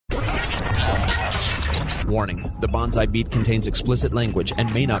Warning, the Bonsai Beat contains explicit language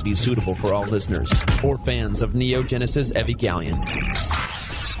and may not be suitable for all listeners or fans of Neo Genesis Evangelion.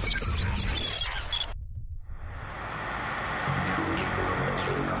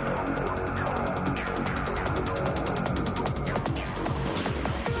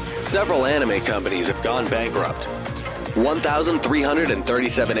 Several anime companies have gone bankrupt.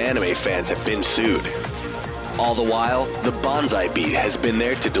 1,337 anime fans have been sued. All the while, the Bonsai Beat has been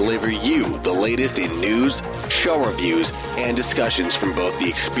there to deliver you the latest in news, show reviews, and discussions from both the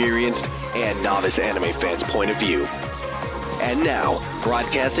experienced and novice anime fans' point of view. And now,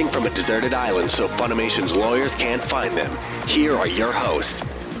 broadcasting from a deserted island so Funimation's lawyers can't find them, here are your hosts,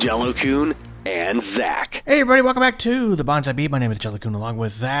 Jellokun and Zach. Hey everybody, welcome back to the Bonsai Beat. My name is Jellokun along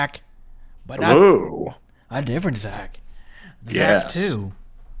with Zach. But Hello. Not a different Zach. Yes. Zach 2.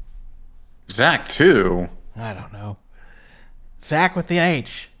 Zach 2? I don't know. Zach with the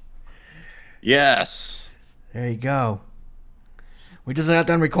H. Yes. There you go. We just got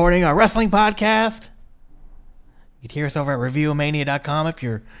done recording our wrestling podcast. You can hear us over at reviewmania.com if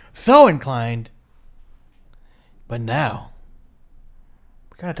you're so inclined. But now,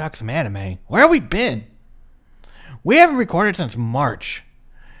 we gotta talk some anime. Where have we been? We haven't recorded since March.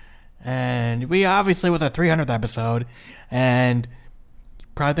 And we obviously was our 300th episode. And you're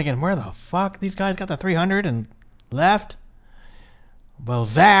probably thinking, where the fuck these guys got the 300 and left? Well,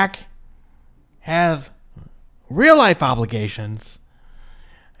 Zach has real life obligations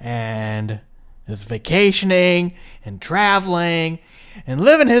and is vacationing and traveling and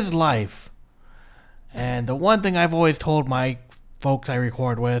living his life. And the one thing I've always told my folks I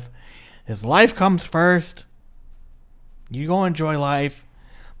record with is life comes first. You go enjoy life.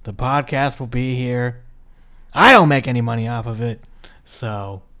 The podcast will be here. I don't make any money off of it.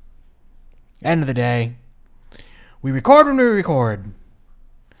 So, end of the day, we record when we record.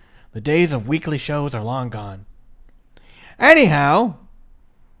 The days of weekly shows are long gone. Anyhow,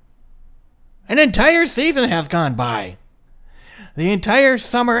 an entire season has gone by. The entire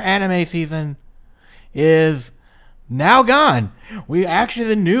summer anime season is now gone.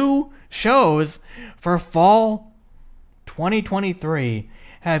 The new shows for fall 2023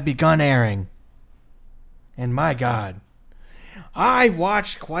 have begun airing. And my God, I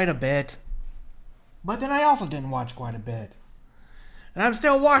watched quite a bit, but then I also didn't watch quite a bit. And I'm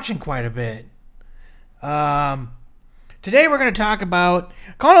still watching quite a bit. Today we're going to talk about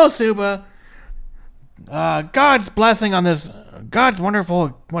Konosuba, God's blessing on this, God's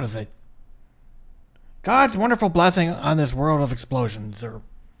wonderful blessing on this world of explosions, or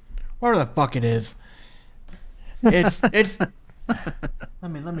whatever the fuck it is. It's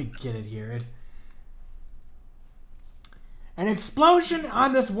let me get it here. It's an explosion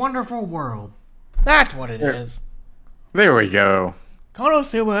on this wonderful world. That's what it is. There we go.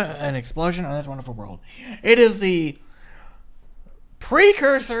 Konosuba, an explosion on this wonderful world. It is the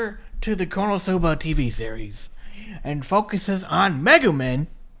precursor to the Konosuba TV series and focuses on Megumin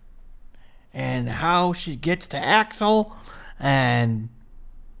and how she gets to Axel and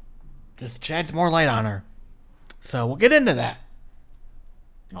just sheds more light on her. So we'll get into that.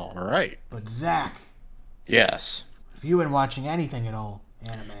 All right. But Zach. Yes. Have you been watching anything at all,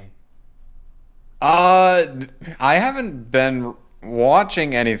 anime? I haven't been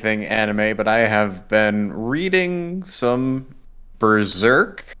watching anything anime, but I have been reading some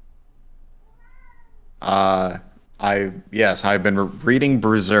Berserk. I've been reading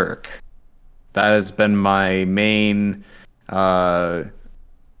Berserk. That has been my main anime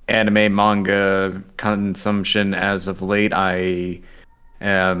manga consumption as of late. I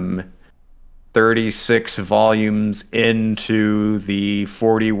am 36 volumes into the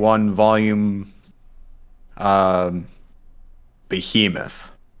 41 volume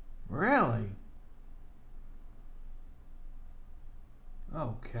behemoth. Really?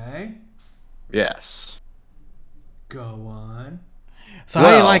 Okay. Yes. Go on. So how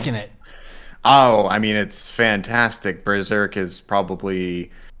are you liking it? Oh, I mean, it's fantastic. Berserk is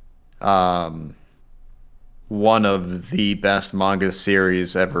probably one of the best manga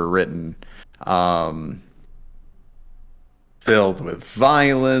series ever written. Filled with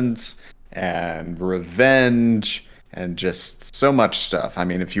violence and revenge and just so much stuff. I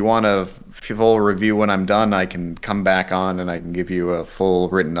mean, if you want a full review when I'm done, I can come back on and I can give you a full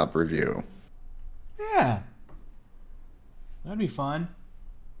written up review. Yeah. That'd be fun.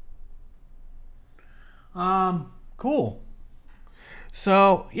 Cool.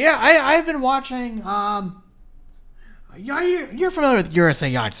 So, yeah, I've been watching, you're familiar with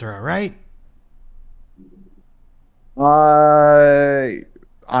Urusei Yatsura, right?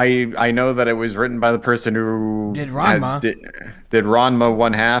 I know that it was written by the person who did Ranma. Did Ranma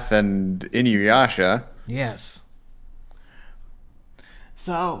one half and Inuyasha. Yes.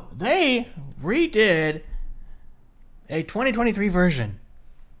 So they redid a 2023 version.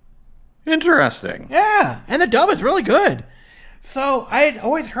 Interesting. Yeah, and the dub is really good. So I had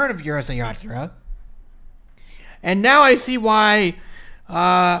always heard of Urusei Yatsura, and now I see why.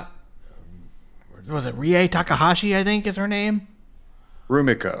 Was it Rie Takahashi? I think is her name.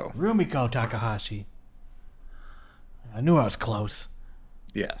 Rumiko Takahashi. I knew I was close.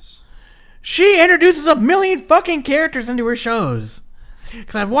 Yes. She introduces a million fucking characters into her shows.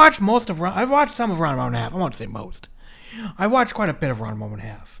 Because I've watched some of Ranma and a Half. I won't say most. I watched quite a bit of Ranma and a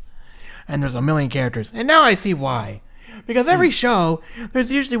Half. And there's a million characters. And now I see why. Because every show,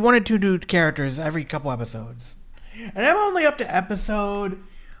 there's usually 1 or 2 new characters every couple episodes. And I'm only up to episode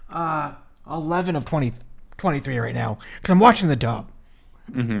 11 of 2023 right now. Because I'm watching the dub.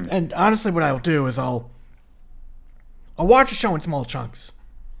 Mm-hmm. And honestly, what I'll do is I'll watch a show in small chunks.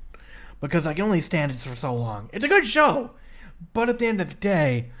 Because I can only stand it for so long. It's a good show. But at the end of the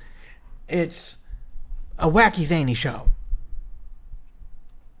day, it's a wacky, zany show.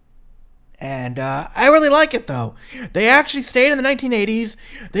 And I really like it, though. They actually stayed in the 1980s.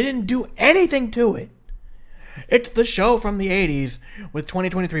 They didn't do anything to it. It's the show from the 80s with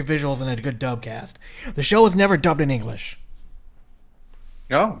 2023 visuals and a good dub cast. The show was never dubbed in English.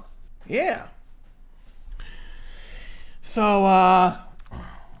 Oh. Yeah. So,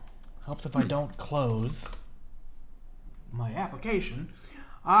 helps if I don't close my application.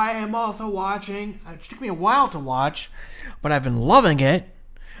 I am also watching, it took me a while to watch, but I've been loving it,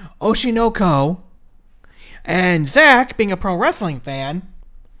 Oshi No Ko. And Zach, being a pro wrestling fan,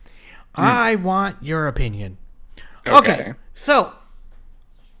 I want your opinion. Okay, so,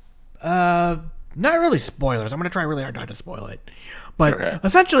 not really spoilers. I'm going to try really hard not to spoil it. But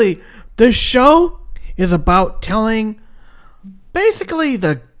essentially, the show is about telling basically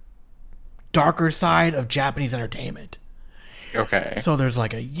the darker side of Japanese entertainment. Okay. So there's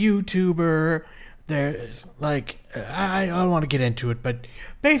like a YouTuber. There's like, I don't want to get into it, but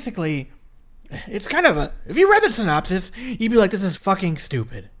basically, it's kind of a, if you read the synopsis, you'd be like, this is fucking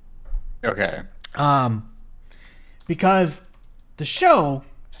stupid. Okay. Because the show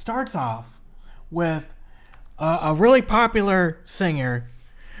starts off with a really popular singer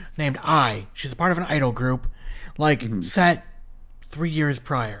named Ai. She's a part of an idol group, set 3 years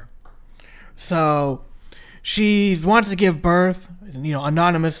prior. So she wants to give birth,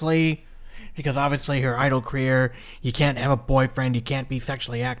 anonymously, because obviously her idol career, you can't have a boyfriend, you can't be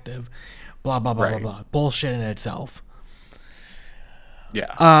sexually active, blah, blah, blah, blah, blah. Bullshit in itself.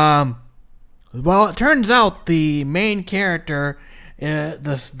 Yeah. Well, it turns out the main character,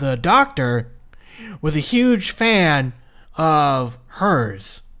 the doctor, was a huge fan of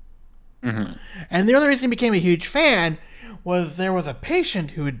hers. Mm-hmm. And the only reason he became a huge fan was there was a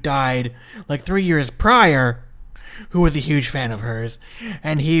patient who had died 3 years prior who was a huge fan of hers.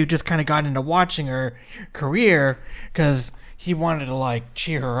 And he just kind of got into watching her career because he wanted to,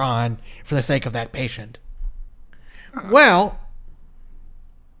 cheer her on for the sake of that patient. Well,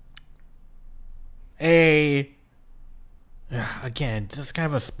 again, this is kind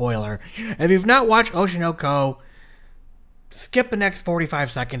of a spoiler. If you've not watched Oshi No Ko, skip the next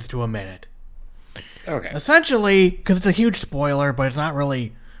 45 seconds to a minute. Okay. Essentially, because it's a huge spoiler, but it's not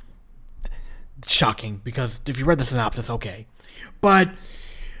really shocking, because if you read the synopsis, okay. But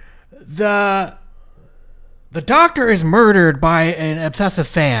the doctor is murdered by an obsessive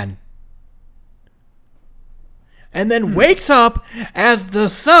fan. And then wakes up as the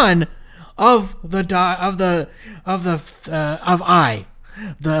son of I,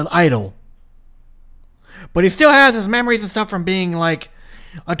 the idol. But he still has his memories and stuff from being a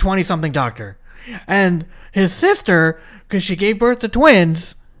 20-something doctor. And his sister, because she gave birth to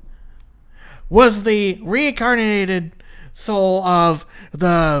twins, was the reincarnated soul of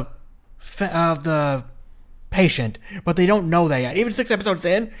the patient. But they don't know that yet. Even 6 episodes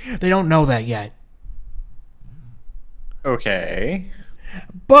in, they don't know that yet. Okay.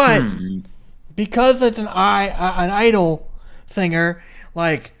 But because it's an idol singer,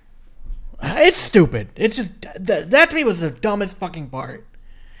 it's stupid. It's just that to me was the dumbest fucking part.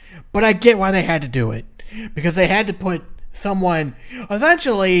 But I get why they had to do it, because they had to put someone.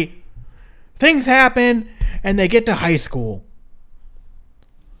 Eventually, things happen, and they get to high school,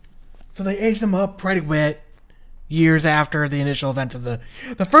 so they age them up pretty bit. Years after the initial events of the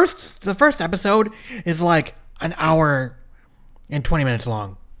first episode is an hour and 20 minutes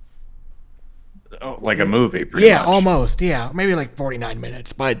long. Oh, like a movie, pretty much. Yeah, almost. Yeah, maybe 49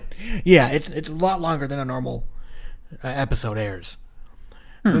 minutes, but yeah, it's a lot longer than a normal episode airs.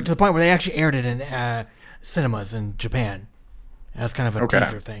 To the point where they actually aired it in cinemas in Japan as kind of a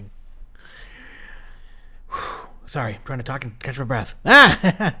teaser thing. Sorry, I'm trying to talk and catch my breath.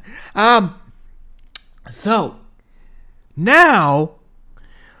 So now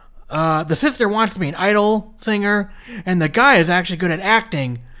the sister wants to be an idol singer, and the guy is actually good at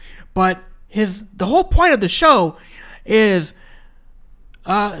acting, but the whole point of the show is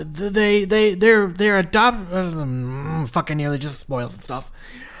they're adopted. Fucking nearly just spoils and stuff.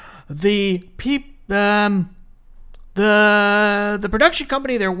 The production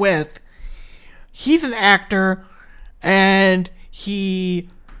company they're with, he's an actor, and he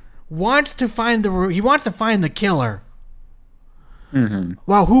wants to find the killer. Mm-hmm.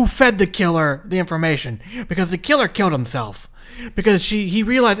 Well, who fed the killer the information? Because the killer killed himself. Because he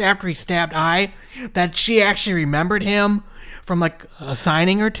realized after he stabbed Ai that she actually remembered him from like a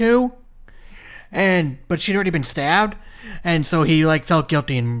signing or two, but she'd already been stabbed, and so he like felt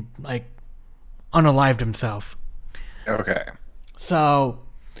guilty and like unalived himself. Okay. So,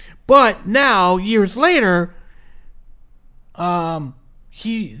 but now years later,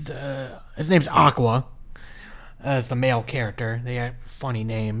 his name's Aqua, as the male character. They have funny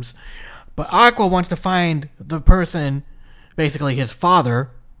names, but Aqua wants to find the person, basically his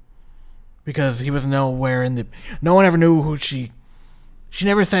father, because he was nowhere no one ever knew who she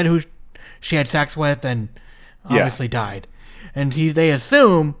never said who she had sex with, and obviously died. And they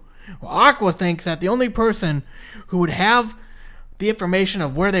assume, Aqua thinks that the only person who would have the information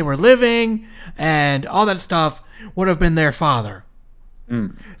of where they were living and all that stuff would have been their father.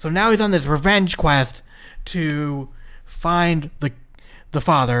 So now he's on this revenge quest to find the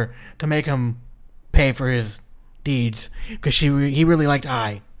father to make him pay for his deeds, because he really liked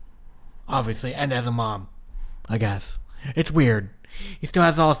Ai, obviously, and as a mom, I guess. It's weird. He still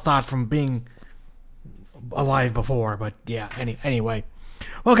has all his thoughts from being alive before, but yeah, anyway.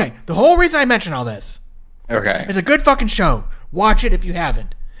 Okay, the whole reason I mention all this. Okay. It's a good fucking show. Watch it if you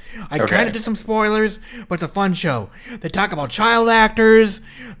haven't. I kind of did some spoilers, but it's a fun show. They talk about child actors.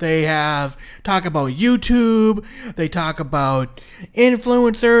 They talk about YouTube. They talk about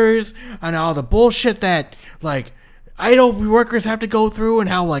influencers and all the bullshit that like idol workers have to go through, and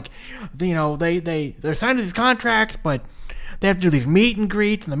how like they're signed to these contracts, but they have to do these meet and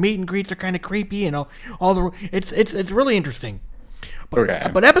greets, and the meet and greets are kind of creepy, and it's really interesting.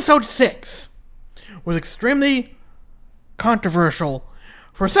 But episode 6 was extremely controversial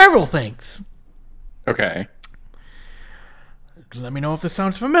for several things. Okay. Let me know if this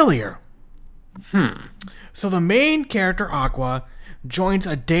sounds familiar. So the main character, Aqua, joins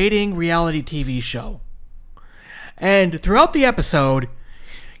a dating reality TV show. And throughout the episode,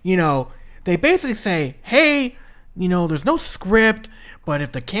 they basically say, hey, there's no script, but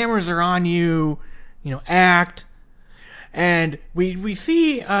if the cameras are on you, act. And we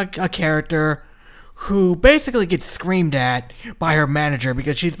see a character who basically gets screamed at by her manager,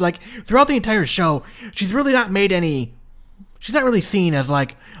 because she's like, throughout the entire show, she's really not really seen as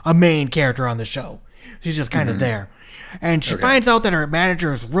like a main character on the show. She's just kind of there. And she finds out that her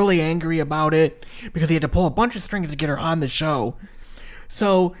manager is really angry about it, because he had to pull a bunch of strings to get her on the show.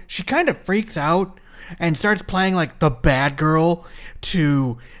 So she kind of freaks out and starts playing like the bad girl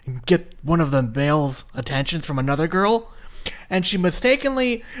to get one of the male's attentions from another girl. And she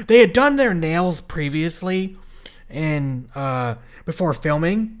they had done their nails previously before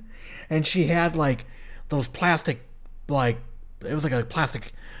filming, and she had like those plastic, like, it was like a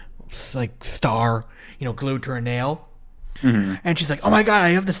plastic like star, glued to her nail. And she's like, oh my god, I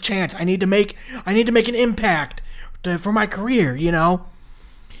have this chance. I need to make an impact for my career,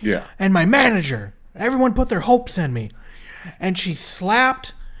 Yeah. And my manager, everyone put their hopes in me. And she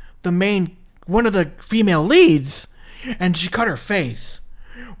slapped one of the female leads, and she cut her face.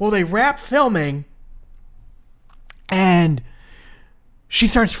 Well, they wrap filming, and she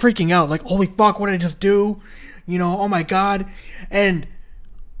starts freaking out, like, holy fuck, what did I just do? Oh my god. And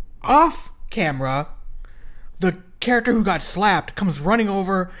off camera, the character who got slapped comes running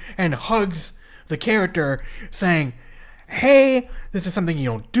over and hugs the character, saying, hey, this is something you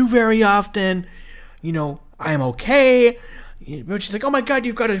don't do very often. I'm okay. But she's like, oh my god,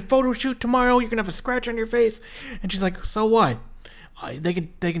 you've got a photo shoot tomorrow. You're going to have a scratch on your face. And she's like, so what? They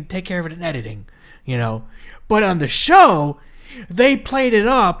can take care of it in editing, But on the show, they played it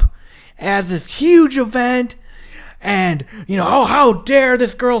up as this huge event. And, oh, how dare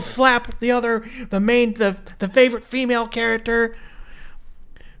this girl slap the favorite female character.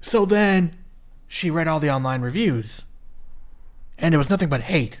 So then she read all the online reviews. And it was nothing but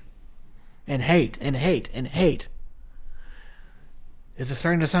hate. And hate, and hate, and hate. Is it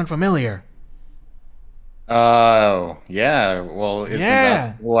starting to sound familiar? Oh, yeah. Well, isn't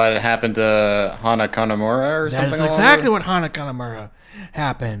that what happened to Hana Kanamura or something? That is exactly what Hana Kanamura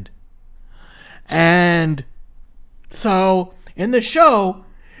happened. And So, in the show,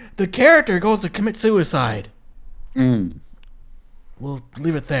 the character goes to commit suicide. We'll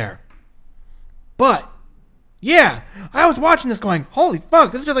leave it there. But, yeah, I was watching this going, holy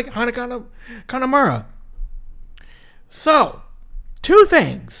fuck, this is just like Hana Kanamura. So, two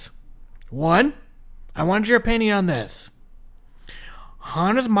things. One, I wanted your opinion on this.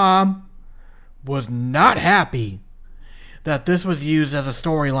 Hana's mom was not happy that this was used as a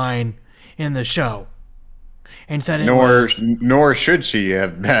storyline in the show. And said nor should she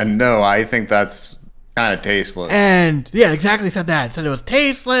have been. No, I think that's kind of tasteless. And yeah, exactly said that. Said it was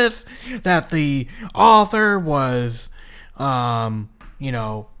tasteless, that the author was not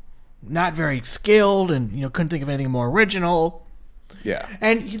very skilled and couldn't think of anything more original. Yeah.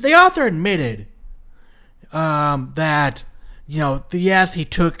 And the author admitted that yes, he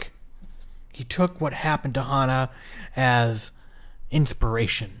took what happened to Hana as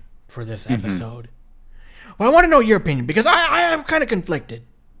inspiration for this episode. But I want to know your opinion, because I am kind of conflicted.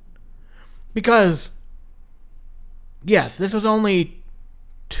 Because, yes, this was only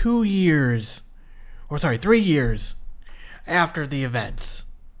 3 years after the events.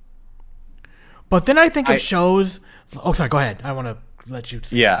 But then I think of shows... Oh, sorry, go ahead. I want to let you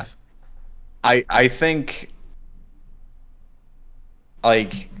say this. I think...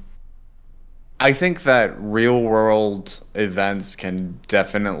 I think that real-world events can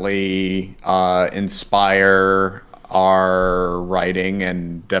definitely inspire our writing,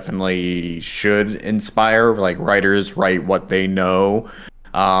 and definitely should inspire. Like, writers write what they know,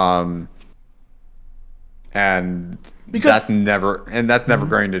 and that's never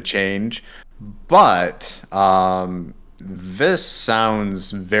going to change. But this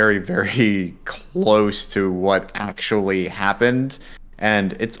sounds very, very close to what actually happened.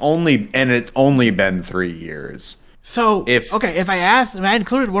 And it's only been 3 years. So if I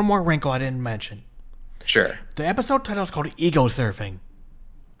included one more wrinkle I didn't mention. Sure. The episode title is called Ego Surfing.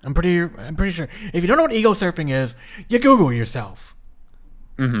 I'm pretty sure. If you don't know what ego surfing is, you Google yourself.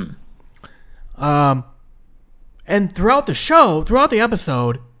 And throughout the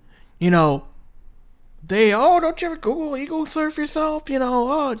episode, don't you ever Google ego surf yourself?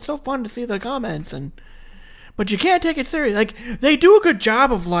 It's so fun to see the comments but you can't take it serious. Like, they do a good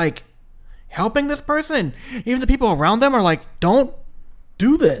job of, helping this person. Even the people around them are like, don't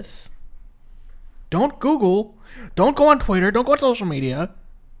do this. Don't Google. Don't go on Twitter. Don't go on social media.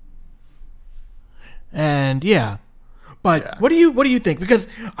 And, yeah. But what do you think? Because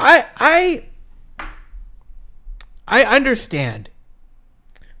I understand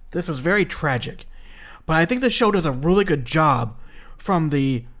this was very tragic. But I think the show does a really good job from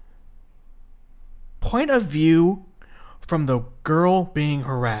the point of view from the girl being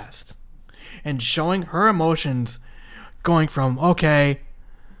harassed, and showing her emotions going from, okay,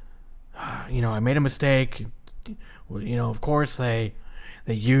 I made a mistake, of course they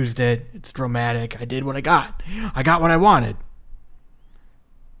used it, it's dramatic, I did what I got what I wanted,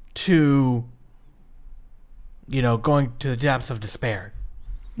 to going to the depths of despair.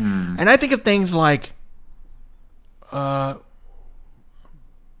 And I think of things like what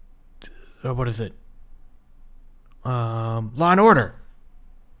is it? Law and Order.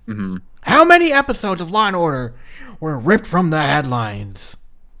 How many episodes of Law and Order were ripped from the headlines?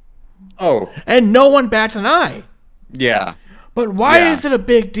 Oh. And no one bats an eye. Yeah. But why is it a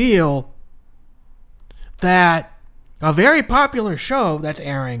big deal that a very popular show that's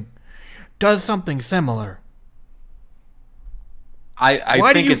airing does something similar?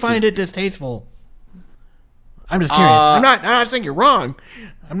 Why do you find it distasteful? I'm just curious. I'm not saying you're wrong.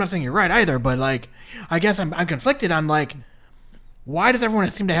 I'm not saying you're right either, but I guess I'm conflicted on why does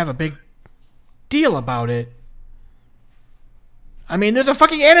everyone seem to have a big deal about it? I mean, there's a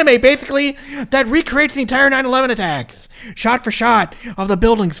fucking anime basically that recreates the entire 9/11 attacks, shot for shot, of the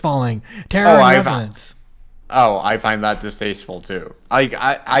buildings falling, terror and residents. I find that distasteful too.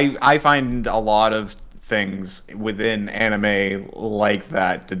 I find a lot of things within anime like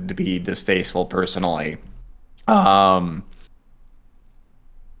that to be distasteful personally. I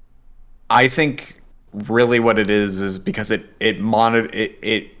think really what it is because it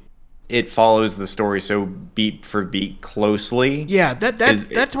follows the story so beat for beat closely. Yeah,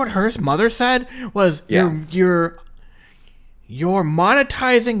 that's what her mother said was, you're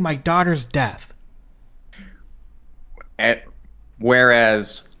monetizing my daughter's death.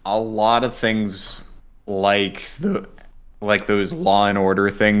 Whereas a lot of things like those Law and Order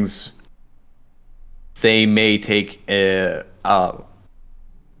things, they may take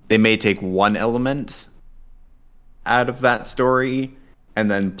one element out of that story and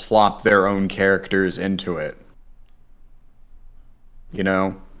then plop their own characters into it.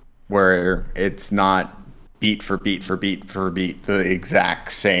 Where it's not beat for beat for beat for beat the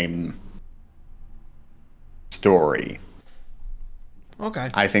exact same story. Okay.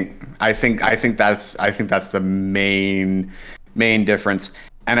 I think that's the main difference.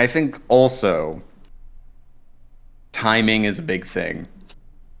 And I think also timing is a big thing.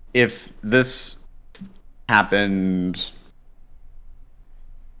 If this happened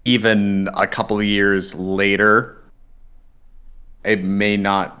even a couple of years later, it may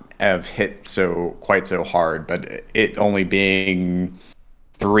not have hit quite so hard, but it only being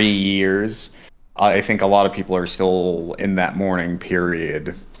 3 years, I think a lot of people are still in that mourning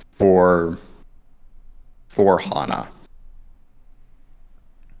period for Hana.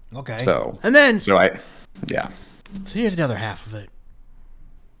 Okay. So yeah. So here's the other half of it.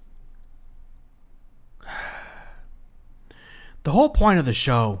 The whole point of the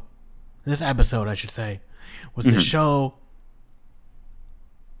show, this episode, I should say, was to show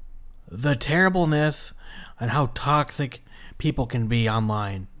the terribleness and how toxic people can be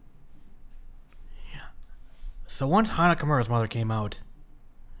online. So once Hana Kimura's mother came out,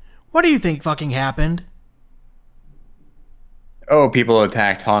 what do you think fucking happened? Oh, people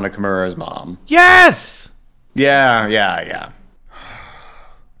attacked Hana Kimura's mom. Yes! Yeah.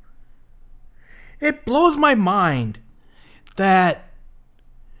 It blows my mind that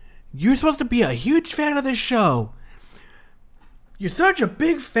you're supposed to be a huge fan of this show. You're such a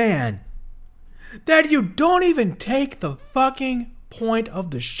big fan that you don't even take the fucking point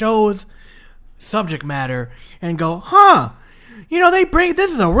of the show's subject matter and go,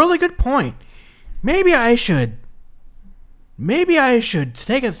 this is a really good point. Maybe I should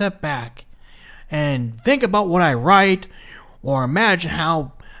take a step back and think about what I write, or imagine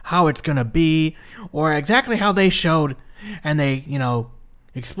how it's gonna be, or exactly how they showed and they,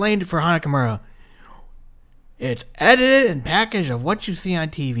 explained it for Hana Kimura. It's edited and packaged of what you see on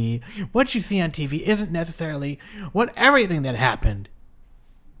TV. What you see on TV isn't necessarily everything that happened.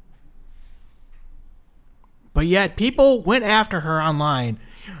 But yet people went after her online,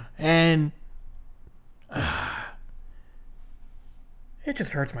 and it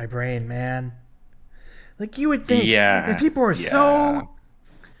just hurts my brain, man. Like, you would think if people are so,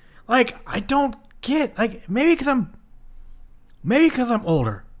 like, I don't get, like, maybe because I'm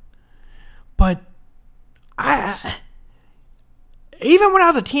older, but I even when I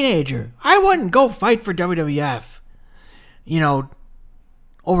was a teenager, I wouldn't go fight for WWF,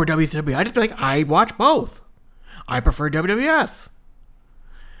 over WCW. I'd just be like, I watch both. I prefer WWF.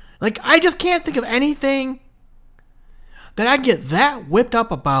 Like, I just can't think of anything that I get that whipped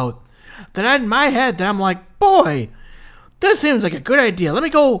up about, that in my head that I'm like, boy, this seems like a good idea. Let me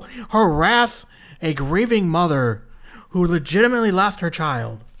go harass a grieving mother who legitimately lost her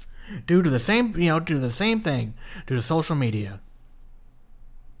child due to the same thing, due to social media.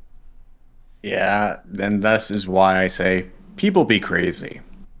 Yeah, and this is why I say people be crazy.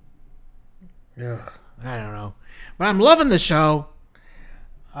 Ugh, I don't know. But I'm loving the show.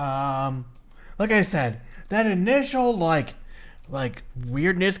 Like I said, that initial like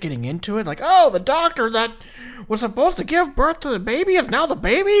weirdness getting into it, like, oh, the doctor that was supposed to give birth to the baby is now the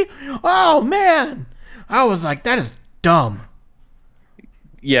baby? Oh man. I was like, that is dumb.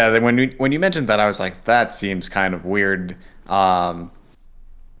 Yeah, when you mentioned that, I was like, that seems kind of weird. But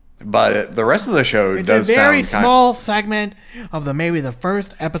the rest of the show does sound It's a very small segment of maybe the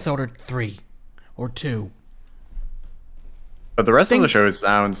first episode or 3 or 2. But the rest of the show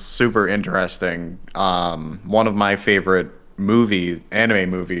sounds super interesting. One of my favorite anime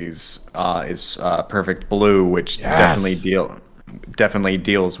movies, is Perfect Blue, which definitely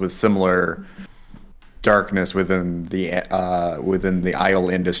deals with similar darkness within the idol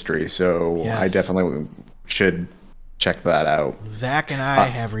industry. So I definitely should check that out. Zach and I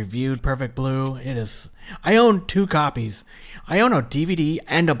have reviewed Perfect Blue. I own 2 copies. I own a DVD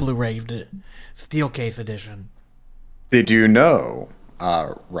and a Blu-ray steel case edition. Did you know,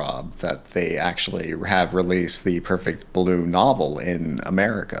 Rob, that they actually have released the Perfect Blue novel in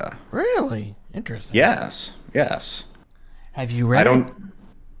America? Really? Interesting. Yes. Have you read it?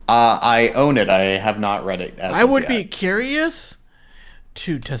 I own it. I have not read it I would be curious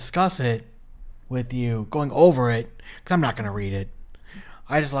to discuss it with you, going over it, because I'm not going to read it.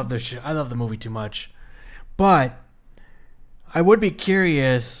 I just love I love the movie too much. But I would be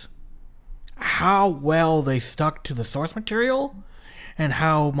curious how well they stuck to the source material and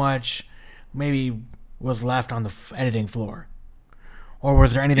how much maybe was left on the editing floor. Or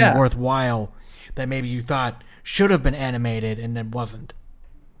was there anything worthwhile that maybe you thought should have been animated and then wasn't?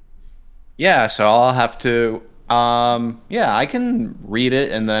 Yeah, so I'll have to I can read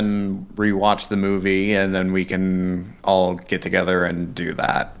it and then rewatch the movie, and then we can all get together and do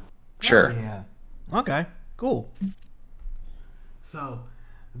that. Sure. Oh, yeah. Okay, Cool. So,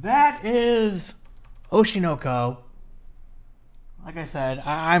 that is Oshi No Ko. Like I said,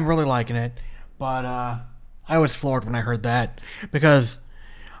 I'm really liking it. But I was floored when I heard that. Because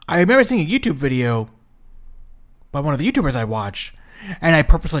I remember seeing a YouTube video by one of the YouTubers I watch. And I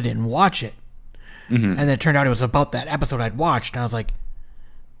purposely didn't watch it. Mm-hmm. And then it turned out it was about that episode I'd watched. And I was like,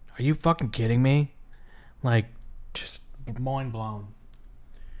 are you fucking kidding me? Like, just mind blown.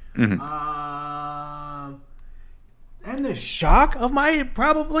 Mm-hmm. And the shock of my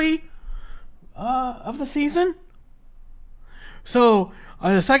probably of the season. So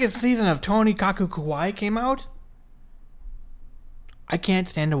the second season of Tony Kaku Kawaii came out. I can't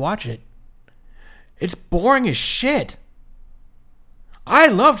stand to watch it. It's boring as shit. I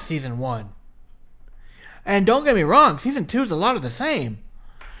loved season 1. And don't get me wrong, season 2 is a lot of the same.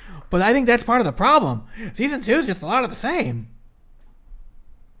 But I think that's part of the problem. Season 2 is just a lot of the same.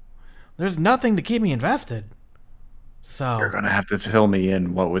 There's nothing to keep me invested. So you're gonna have to fill me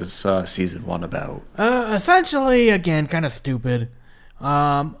in. What was season 1 about? Essentially, again, kind of stupid.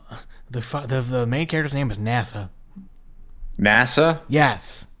 The main character's name is NASA. NASA?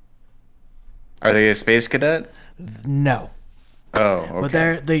 Yes. Are they a space cadet? No. Oh, okay. But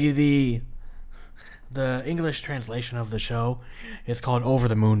they're the English translation of the show is called Over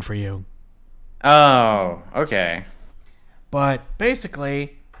the Moon for You. Oh, okay. But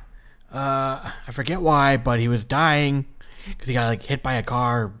basically, I forget why, but he was dying because he got like hit by a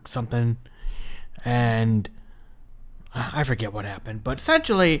car or something, and I forget what happened. But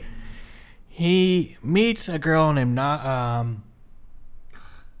essentially, he meets a girl named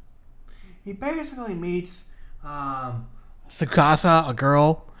he basically meets Tsukasa, a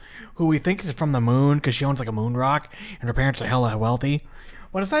girl who we think is from the moon because she owns like a moon rock and her parents are hella wealthy.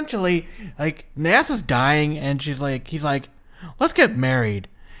 But essentially, like, NASA's dying and he's like, let's get married.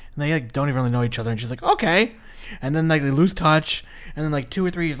 And they like don't even really know each other and she's like, okay. And then like they lose touch and then like 2 or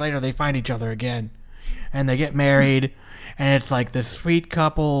 3 years later they find each other again. And they get married and it's like this sweet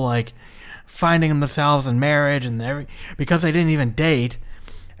couple like finding themselves in marriage and because they didn't even date,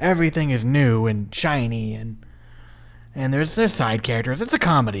 everything is new and shiny and there's side characters. It's a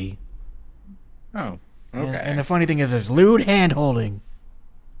comedy. Oh, okay. And the funny thing is there's lewd hand-holding.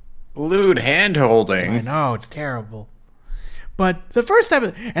 Lewd hand-holding? I know, it's terrible. But the first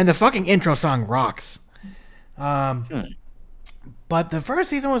episode... And the fucking intro song rocks. But the first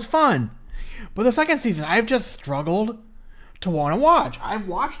season was fun. But the second season, I've just struggled to want to watch. I've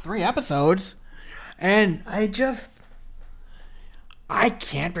watched 3 episodes, and I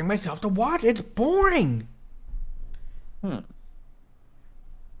can't bring myself to watch. It's boring.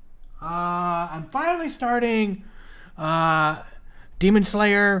 I'm finally starting Demon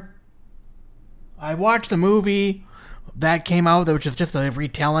Slayer. I watched the movie that came out, which is just a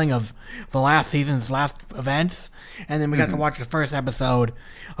retelling of the last season's last events, and then we got to watch the first episode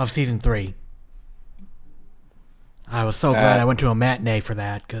of season 3. I was so glad I went to a matinee for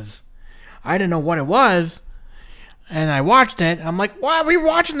that because I didn't know what it was, and I watched it. I'm like, why are we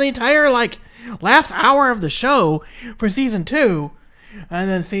watching the entire like last hour of the show for season 2, and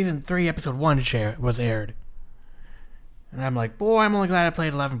then season 3 episode 1 was aired, and I'm like, boy, I'm only glad I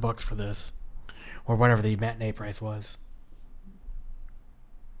paid $11 for this, or whatever the matinee price was.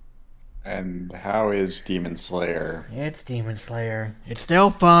 And how is Demon Slayer? It's Demon Slayer. It's still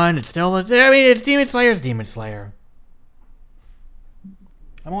fun. It's Demon Slayer's Demon Slayer.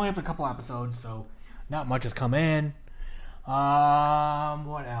 I'm only up to a couple episodes, so not much has come in.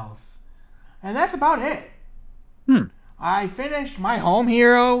 What else? And that's about it. I finished My Home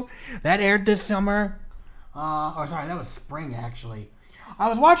Hero. That aired this summer. That was spring, actually. I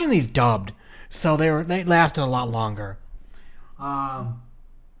was watching these dubbed, so they lasted a lot longer.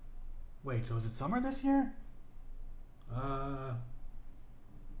 Wait, so is it summer this year?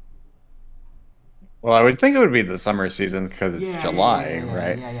 Well, I would think it would be the summer season because it's July,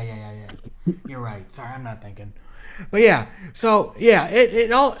 right? Yeah. You're right. Sorry, I'm not thinking. But yeah, so yeah,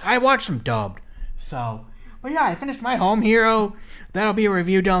 it all. I watched them dubbed. So, but yeah, I finished My Home Hero. That'll be a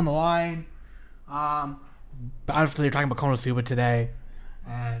review down the line. Obviously, you're talking about Konosuba today,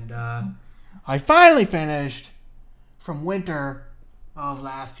 and I finally finished from winter of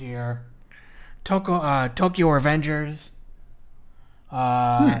last year. Tokyo Revengers.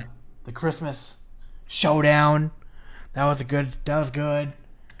 The Christmas Showdown. That was good.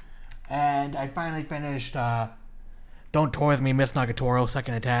 And I finally finished Don't Toy With Me, Miss Nagatoro,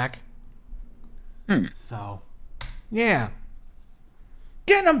 Second Attack. So, yeah.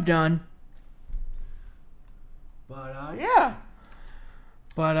 Getting them done. But, yeah.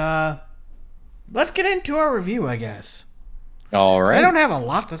 But, let's get into our review, I guess. All right. I don't have a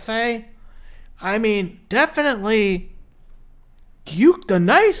lot to say. I mean, definitely, the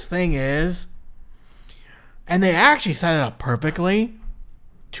nice thing is, and they actually set it up perfectly,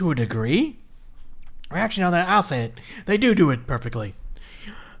 to a degree. Or actually, no, I'll say it. They do it perfectly.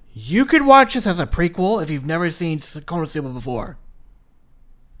 You could watch this as a prequel if you've never seen Konosuba before.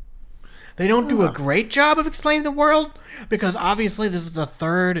 They don't do a great job of explaining the world, because obviously this is the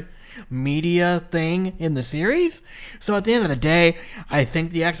third media thing in the series. So at the end of the day, I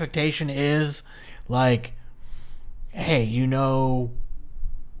think the expectation is, like, hey, you know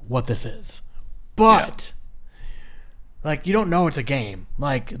what this is. But, like, you don't know it's a game.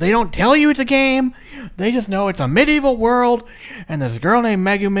 Like, they don't tell you it's a game. They just know it's a medieval world, and there's a girl named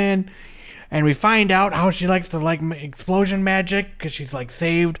Megumin, and we find out how she likes to, like, explosion magic, because she's, like,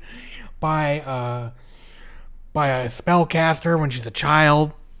 saved by a spellcaster when she's a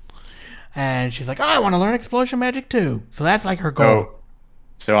child. And she's like, I want to learn explosion magic too. So that's, like, her goal.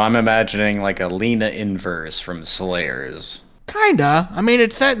 So I'm imagining, like, a Lena inverse from Slayers. Kinda. I mean,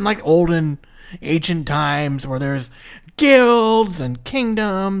 it's set in, like, olden, ancient times where there's guilds and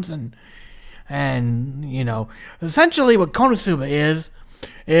kingdoms and you know, essentially what Konosuba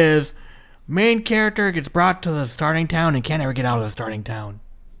is main character gets brought to the starting town and can't ever get out of the starting town.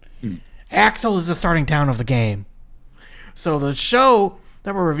 Axel is the starting town of the game. So the show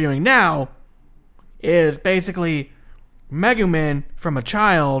that we're reviewing now is basically Megumin from a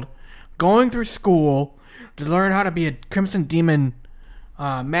child going through school to learn how to be a Crimson Demon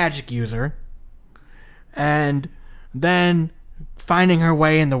magic user, and then finding her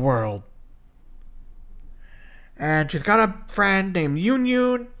way in the world. And she's got a friend named Yun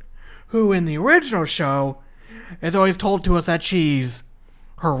Yun, who in the original show is always told to us that she's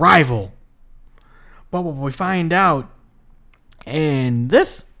her rival. But what we find out in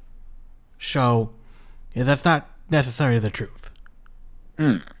this show is that's not necessarily the truth.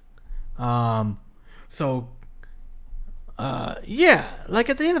 Yeah, like,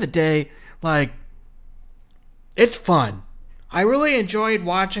 at the end of the day, like, it's fun. I really enjoyed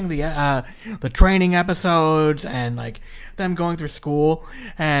watching the training episodes and, like, them going through school,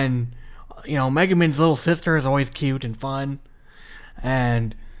 and, you know, Megumin's little sister is always cute and fun,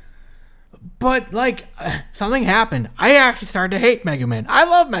 but, like, something happened. I actually started to hate Megumin. I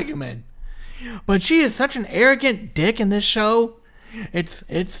love Megumin, but she is such an arrogant dick in this show.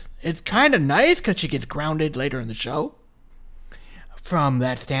 It's kind of nice because she gets grounded later in the show from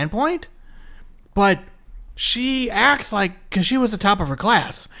that standpoint, but she acts like, because she was the top of her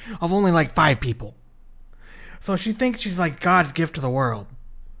class of only, like, 5 people, so she thinks she's, like, God's gift to the world.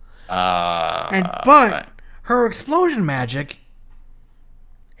 But her explosion magic,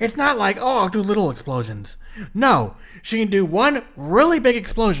 it's not like, oh, I'll do little explosions. No, she can do one really big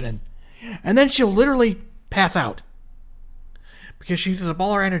explosion, and then she'll literally pass out because she uses up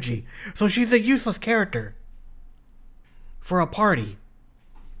all her energy. So she's a useless character for a party.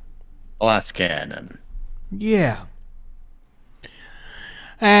 Glass cannon. Yeah.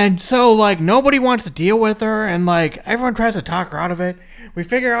 And so, like, nobody wants to deal with her, and, like, everyone tries to talk her out of it. We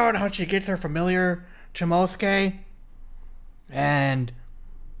figure out how she gets her familiar Chimosuke, and,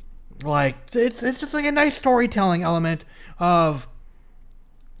 like, it's just, like, a nice storytelling element of,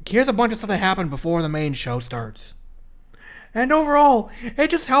 here's a bunch of stuff that happened before the main show starts. And overall, it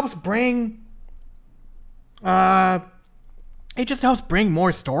just helps bring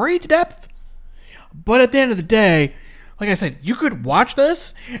more story to depth. But at the end of the day, like I said, you could watch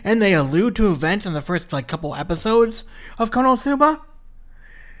this, and they allude to events in the first, like, couple episodes of Konosuba,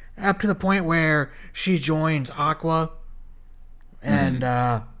 up to the point where she joins Aqua, and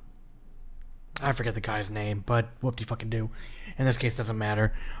I forget the guy's name, but whoop-de-fucking-do. In this case, doesn't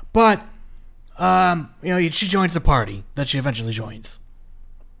matter. But, you know, she joins the party that she eventually joins.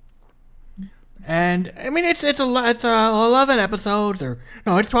 And, I mean, it's 11 episodes, or,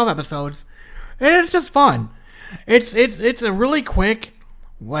 no, it's 12 episodes. And it's just fun. It's a really quick,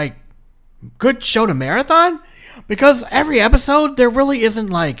 like, good show to marathon, because every episode there really isn't,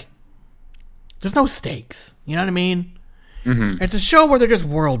 like, there's no stakes. You know what I mean? Mm-hmm. It's a show where they're just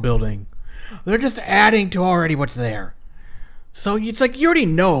world building. They're just adding to already what's there. So it's like you already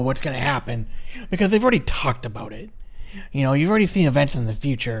know what's going to happen because they've already talked about it. You know, you've already seen events in the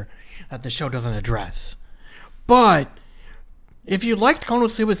future that the show doesn't address. But if you liked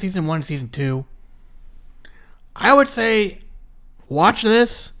Konosuba Season 1 and Season 2, I would say watch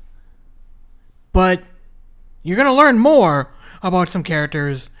this, but you're going to learn more about some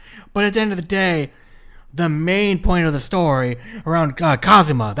characters, but at the end of the day, the main point of the story around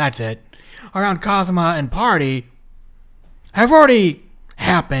Kazuma, that's it, around Kazuma and Party have already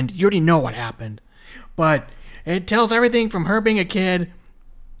happened. You already know what happened, but it tells everything from her being a kid,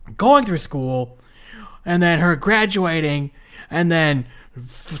 going through school, and then her graduating, and then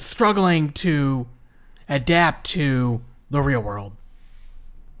struggling to adapt to the real world,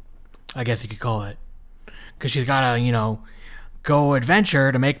 I guess you could call it. Because she's got to, go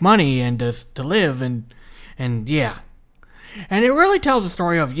adventure to make money and to live, and yeah. And it really tells the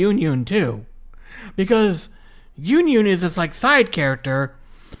story of Yun too. Because Yun is this, like, side character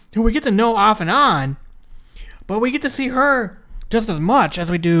who we get to know off and on, but we get to see her just as much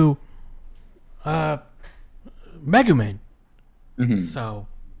as we do Megumin. Mm-hmm. So,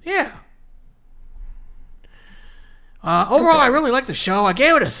 yeah. Overall, I really liked the show. I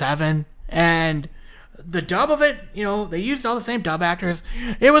gave it a 7, and the dub of it, they used all the same dub actors.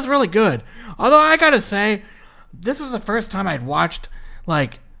 It was really good. Although I gotta say, this was the first time I'd watched,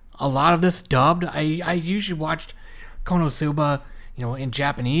 like, a lot of this dubbed. I usually watched Konosuba, in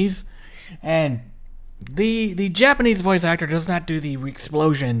Japanese, and the Japanese voice actor does not do the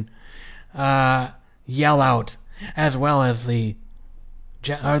explosion yell out as well as the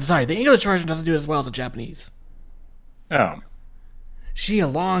English version doesn't do it as well as the Japanese. Oh. She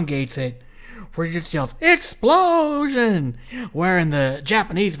elongates it where she just yells explosion, where in the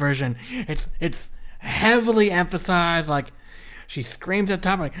Japanese version it's heavily emphasized, like she screams at the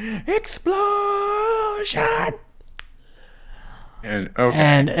top like explosion. And okay.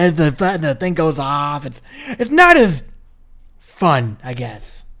 And the thing goes off. It's not as fun, I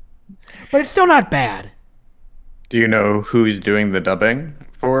guess, but it's still not bad. Do you know who's doing the dubbing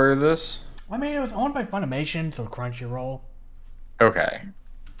for this? I mean, it was owned by Funimation, so Crunchyroll. Okay.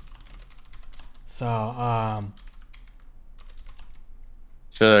 So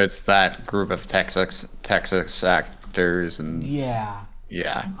So it's that group of Texas actors and yeah.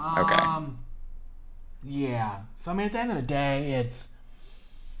 Yeah. Okay. Yeah. So I mean, at the end of the day, it's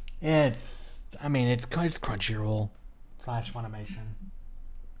Crunchyroll / Funimation.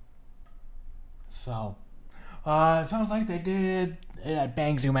 So, it sounds like they did it at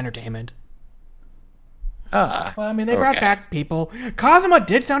Bang Zoom Entertainment. Well, I mean, they brought back people. Kazuma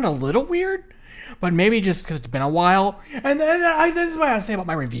did sound a little weird, but maybe just because it's been a while. And then this is what I say about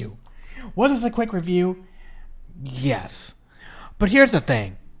my review. Was this a quick review? Yes. But here's the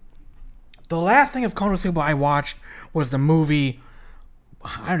thing. The last thing of Konosuba I watched was the movie,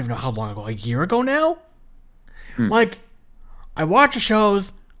 I don't even know how long ago, a year ago now? Like, I watch the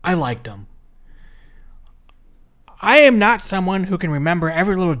shows, I liked them. I am not someone who can remember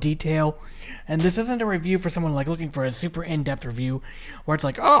every little detail, and this isn't a review for someone like looking for a super in-depth review where it's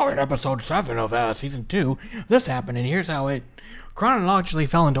like, oh, in episode 7 of season 2, this happened, and here's how it chronologically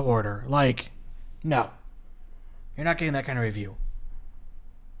fell into order. Like, no. You're not getting that kind of review.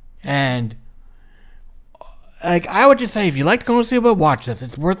 And, like, I would just say, if you liked Konosuba, watch this.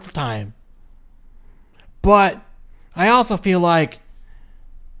 It's worth the time. But I also feel like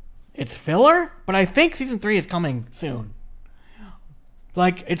it's filler, but I think season 3 is coming soon.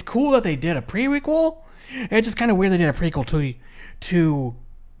 Like, it's cool that they did a prequel. It's just kind of weird they did a prequel to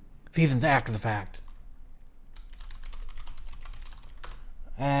seasons after the fact.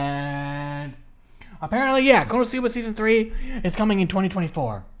 And apparently, yeah, Konosuba season 3 is coming in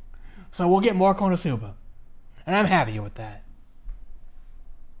 2024. So we'll get more Konosuba. And I'm happy with that.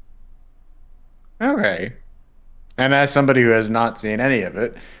 Okay. And as somebody who has not seen any of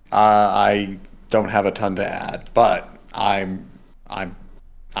it, I don't have a ton to add, but I'm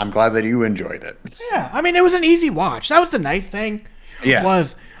glad that you enjoyed it. Yeah, I mean, it was an easy watch. That was the nice thing. Yeah.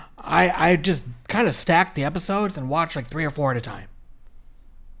 Was I just kind of stacked the episodes and watched like 3 or 4 at a time.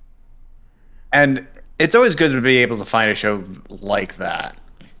 And it's always good to be able to find a show like that,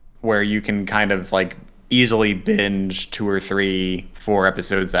 where you can kind of like easily binge 2 or 3, 4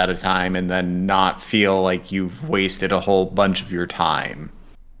 episodes at a time and then not feel like you've wasted a whole bunch of your time.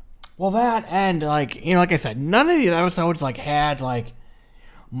 Well, that and like, like I said, none of these episodes like had like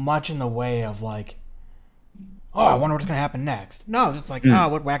much in the way of like, oh, I wonder what's going to happen next. No, it's just like, oh,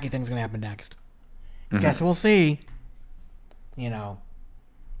 what wacky thing's going to happen next? Guess we'll see. There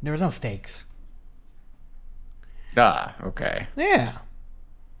was no stakes. Ah, okay. Yeah.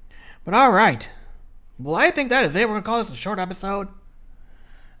 But all right. Well, I think that is it. We're going to call this a short episode.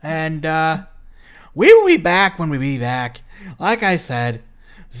 And we will be back when we be back. Like I said,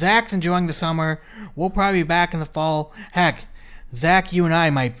 Zach's enjoying the summer. We'll probably be back in the fall. Heck, Zach, you and I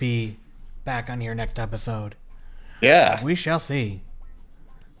might be back on here next episode. Yeah. We shall see.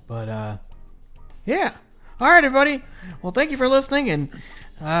 But, yeah. All right, everybody. Well, thank you for listening. And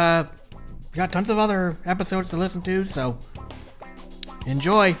we got tons of other episodes to listen to. So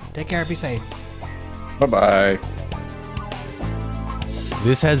enjoy. Take care. Be safe. Bye-bye.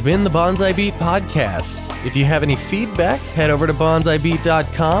 This has been the Bonsai Beat Podcast. If you have any feedback, head over to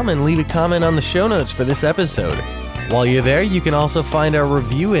bonsaibeat.com and leave a comment on the show notes for this episode. While you're there, you can also find our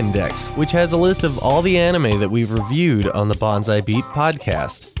review index, which has a list of all the anime that we've reviewed on the Bonsai Beat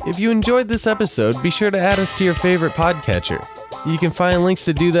Podcast. If you enjoyed this episode, be sure to add us to your favorite podcatcher. You can find links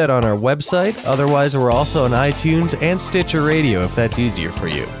to do that on our website. Otherwise, we're also on iTunes and Stitcher Radio if that's easier for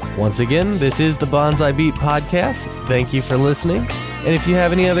you. Once again, this is the Bonsai Beat Podcast. Thank you for listening. And if you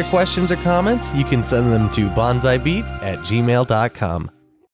have any other questions or comments, you can send them to bonsaibeat@gmail.com.